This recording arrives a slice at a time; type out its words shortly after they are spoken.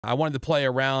I wanted to play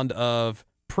a round of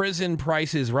Prison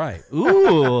Price is Right.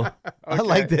 Ooh, I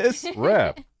like this.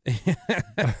 Rep.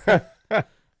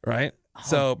 Right? Oh,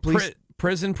 So please.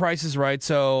 Prison Price is Right.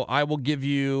 So I will give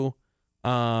you,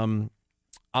 I'll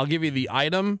give you the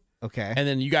item, Okay. and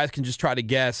then you guys can just try to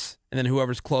guess, and then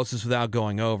whoever's closest without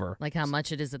going over. Like how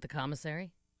much it is at the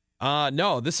commissary?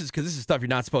 No, this is because this is stuff you're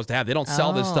not supposed to have. They don't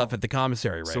sell this stuff at the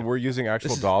commissary, right? So we're using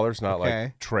actual dollars, not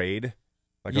like trade.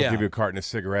 Like I'll give you a carton of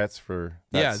cigarettes for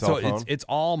that cell phone. it's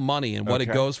all money and what it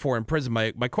goes for in prison.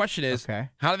 My question is,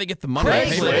 how do they get the money?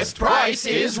 Craigslist Price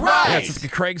is Right. Yeah, it's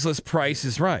like a Craigslist Price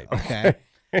is Right. Okay.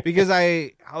 Because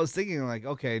I was thinking like,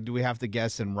 okay, do we have to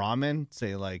guess in ramen?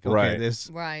 Say like, okay, this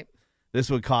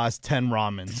would cost 10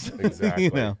 ramens. Exactly.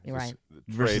 You know, Right.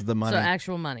 versus the money. So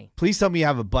actual money. Please tell me you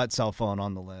have a butt cell phone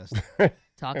on the list.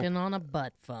 Talking on a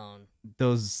butt phone.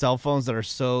 Those cell phones that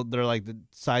are they're like the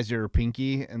size of your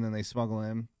pinky, and then they smuggle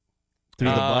in through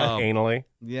the butt. Anally.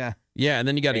 Yeah. Yeah, and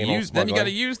then you got to Anal use. Then you got to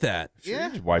smuggling. use that. Yeah.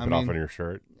 Just wipe I it off mean, on your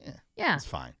shirt. Yeah. It's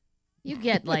fine. You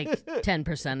get like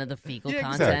 10% of the fecal Yeah,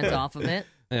 content exactly. off of it.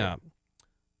 Yeah.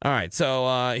 All right.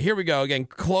 So here we go again.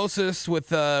 Closest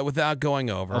without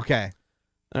going over. Okay.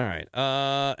 All right.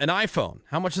 An iPhone.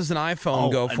 How much does an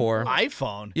iPhone go for?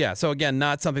 iPhone. Yeah. So again,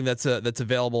 not something that's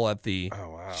available at the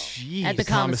Jeez. At the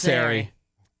commissary.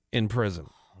 in prison.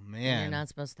 Oh, You're man. not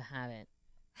supposed to have it.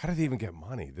 How do they even get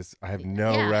money? This I have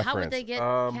no yeah, reference. how would they get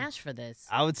cash for this?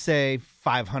 I would say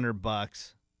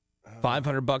 $500.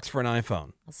 $500 for an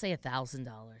iPhone. I'll say $1,000.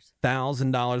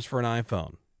 $1,000 for an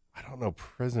iPhone. I don't know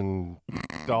prison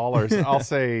dollars. I'll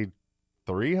say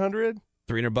 300.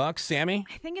 $300. Sammy.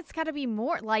 I think it's got to be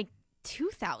more, like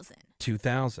 2,000.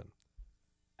 2,000.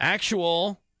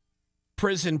 Actual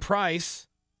prison price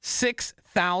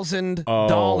 $6,000.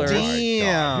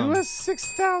 Damn. Who has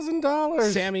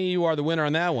 $6,000? Sammy, you are the winner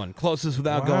on that one. Closest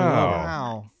without going over.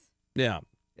 Wow. Yeah.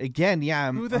 Again,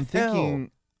 yeah, Who I'm the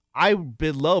thinking I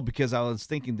bid low because I was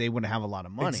thinking they wouldn't have a lot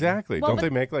of money. Exactly. Well, Don't but- they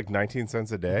make like 19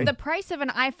 cents a day? The price of an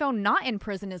iPhone not in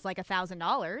prison is like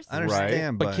 $1,000. I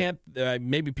understand, But can't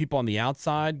maybe people on the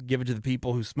outside give it to the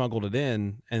people who smuggled it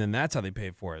in, and then that's how they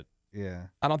pay for it? Yeah.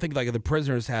 I don't think like the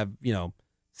prisoners have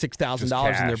 $6,000 in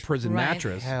their cash. prison Right.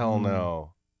 mattress Hell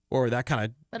no. or that kind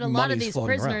of. But a lot of money's these floating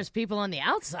around. prisoners, people on the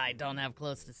outside, don't have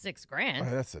close to $6,000. Oh,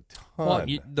 that's a ton. Well,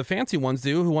 the fancy ones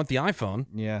do who want the iPhone.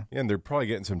 Yeah. Yeah, and they're probably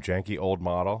getting some janky old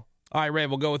model. All right, Ray,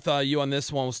 we'll go with you on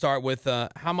this one. We'll start with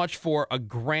how much for a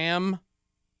gram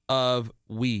of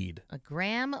weed? A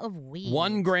gram of weed.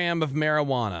 1 gram of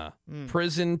marijuana.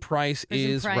 Prison price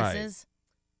is prices,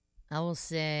 I will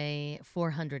say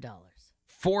 $400. right.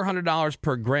 $400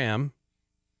 per gram.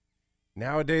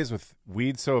 Nowadays, with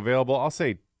weed so available, I'll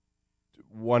say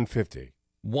 150.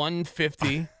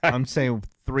 $150. I'm saying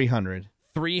 300.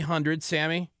 $300,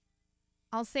 Sammy.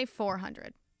 I'll say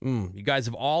 400. You guys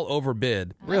have all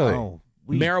overbid. Really? Oh,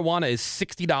 weed. Marijuana is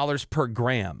 $60 per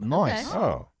gram. Nice. Okay.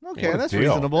 Oh, Okay, what a that's deal.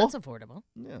 reasonable. That's affordable.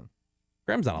 Yeah.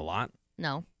 Gram's not a lot.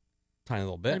 No. Tiny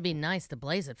little It'd bit. be nice to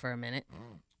blaze it for a minute.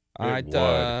 All right,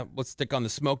 let's stick on the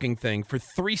smoking thing. For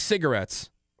 3 cigarettes,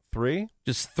 3?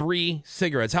 just 3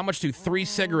 cigarettes. How much do 3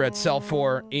 cigarettes sell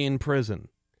for in prison?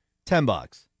 $10.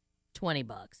 $20.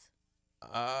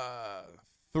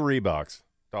 $3.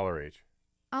 Dollar each.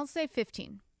 I'll say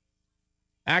 15.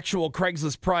 Actual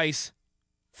Craigslist price,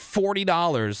 $40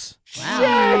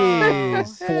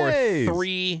 Jeez. for Jeez.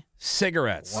 3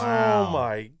 cigarettes. Wow. Oh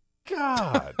my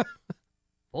God.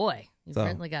 Boy, you So-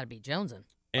 certainly got to be jonesing.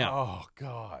 Yeah. Oh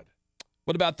God.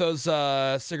 What about those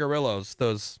cigarillos?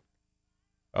 Those,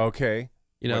 Okay.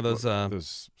 Like those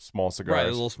small right, cigars.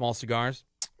 the little small cigars.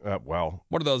 Well,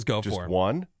 What do those go just for?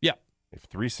 one. Yeah, If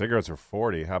 3 cigarettes are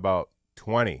 40, how about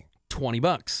 20?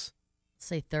 $20.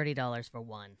 Say $30 for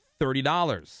one. $30.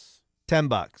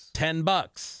 $10.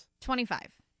 $10. 25.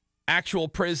 Actual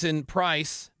prison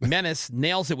price. Menace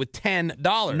nails it with $10.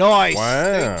 Nice.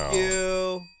 Wow. Thank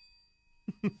you.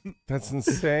 That's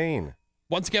insane.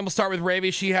 Once again, we'll start with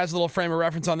Ravi. She has a little frame of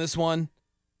reference on this one.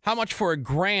 How much for a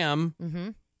gram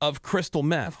of crystal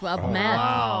meth? Of meth.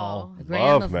 Wow. A gram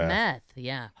Love of meth. meth.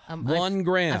 Yeah. 1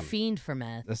 gram. A fiend for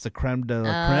meth. That's the creme de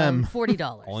la creme.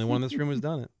 $40. Only one in this room has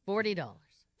done it. $40.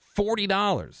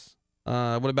 $40.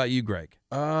 What about you, Greg?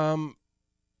 Can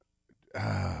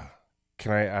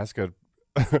I ask can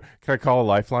I call a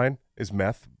lifeline? Is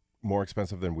meth more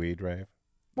expensive than weed, Ray?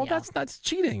 Well, Yeah. that's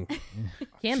cheating. Can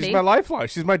She's be. my lifeline.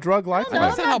 She's my drug lifeline.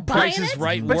 That's not how not buying Price is it.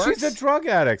 Right But works. she's a drug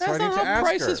addict, so That's I need not to how ask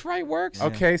Price her. is Right works.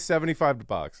 Okay,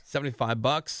 $75.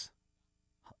 $75.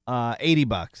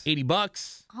 $80.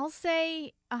 $80. I'll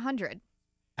say 100.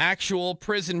 Actual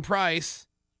prison price,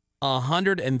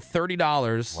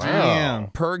 $130 Wow. Damn.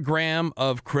 per gram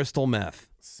of crystal meth.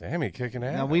 Sammy kicking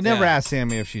ass. No, we never asked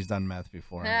Sammy if she's done meth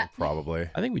before. Probably.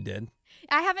 I think we did.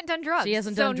 I haven't done drugs. She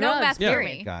hasn't so done drugs. No meth Yeah. for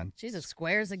me. God. She's as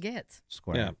square as it gets.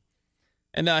 Square. Yeah.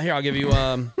 And here, I'll give you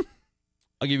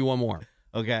one more.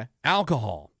 Okay.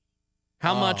 Alcohol.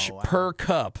 How much per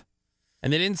cup?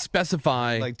 And they didn't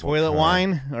specify Like toilet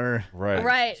wine or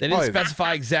Right. They didn't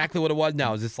specify exactly what it was.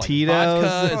 Now is this like Tito's?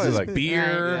 vodka? Is Probably this like-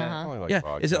 beer? Uh-huh.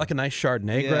 Yeah. Is it like a nice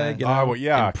Chardonnay, Yeah. Greg? You Oh, know, well,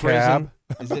 yeah, in prison?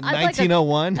 cab. is it I'd like a-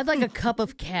 1901? I'd like a cup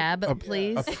of cab,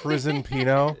 please. A prison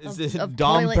Pinot. Is it of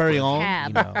Dom toilet Perignon?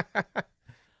 cab.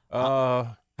 You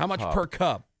know. How much cup. per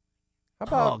cup? How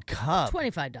about Oh, cup.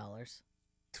 $25.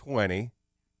 20?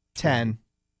 10.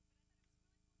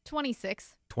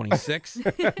 26. 26.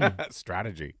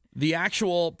 Strategy. The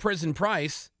actual prison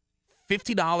price,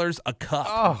 $50 a cup.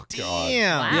 Oh, God.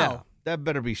 Damn. Wow. Yeah. That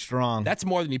better be strong. That's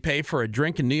more than you pay for a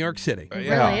drink in New York City. It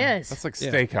really is. That's like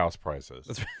Yeah. steakhouse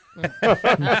prices.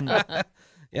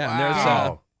 Yeah, Wow.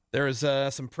 and there's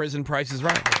some prison prices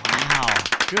right. Wow.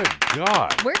 Good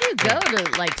God. Where do you go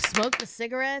to like smoke the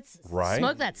cigarettes? Right.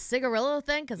 Smoke that cigarillo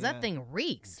thing because Yeah. that thing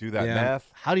reeks. Do that Yeah.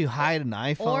 meth. How do you hide an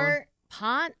iPhone? Or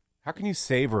pot. How can you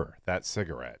savor that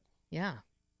cigarette? Yeah.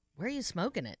 Where are you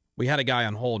smoking it? We had a guy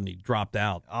on hold and he dropped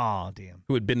out Oh, damn.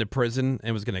 who had been to prison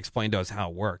and was going to explain to us how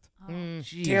it worked.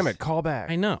 Jeez. Damn it. Call back.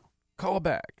 I know. Call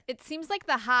back. It seems like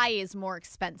the high is more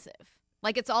expensive.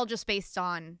 Like it's all just based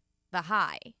on the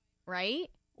high, right?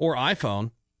 Or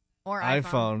iPhone, Or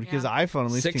iPhone, because yeah. iPhone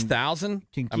at least 6,000.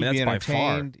 can keep I mean, you that's by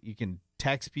far. entertained. You can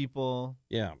text people.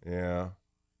 Yeah. Yeah.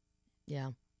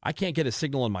 Yeah. I can't get a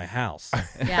signal in my house.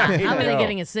 Yeah. How are they know.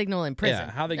 getting a signal in prison?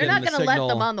 Yeah, how are they They're getting not the gonna let signal?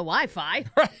 them on the Wi-Fi.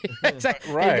 Right.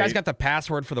 Exactly. Hey, you guys Right. got the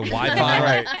password for the Wi-Fi?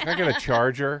 Right. Can I get a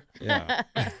charger? Yeah.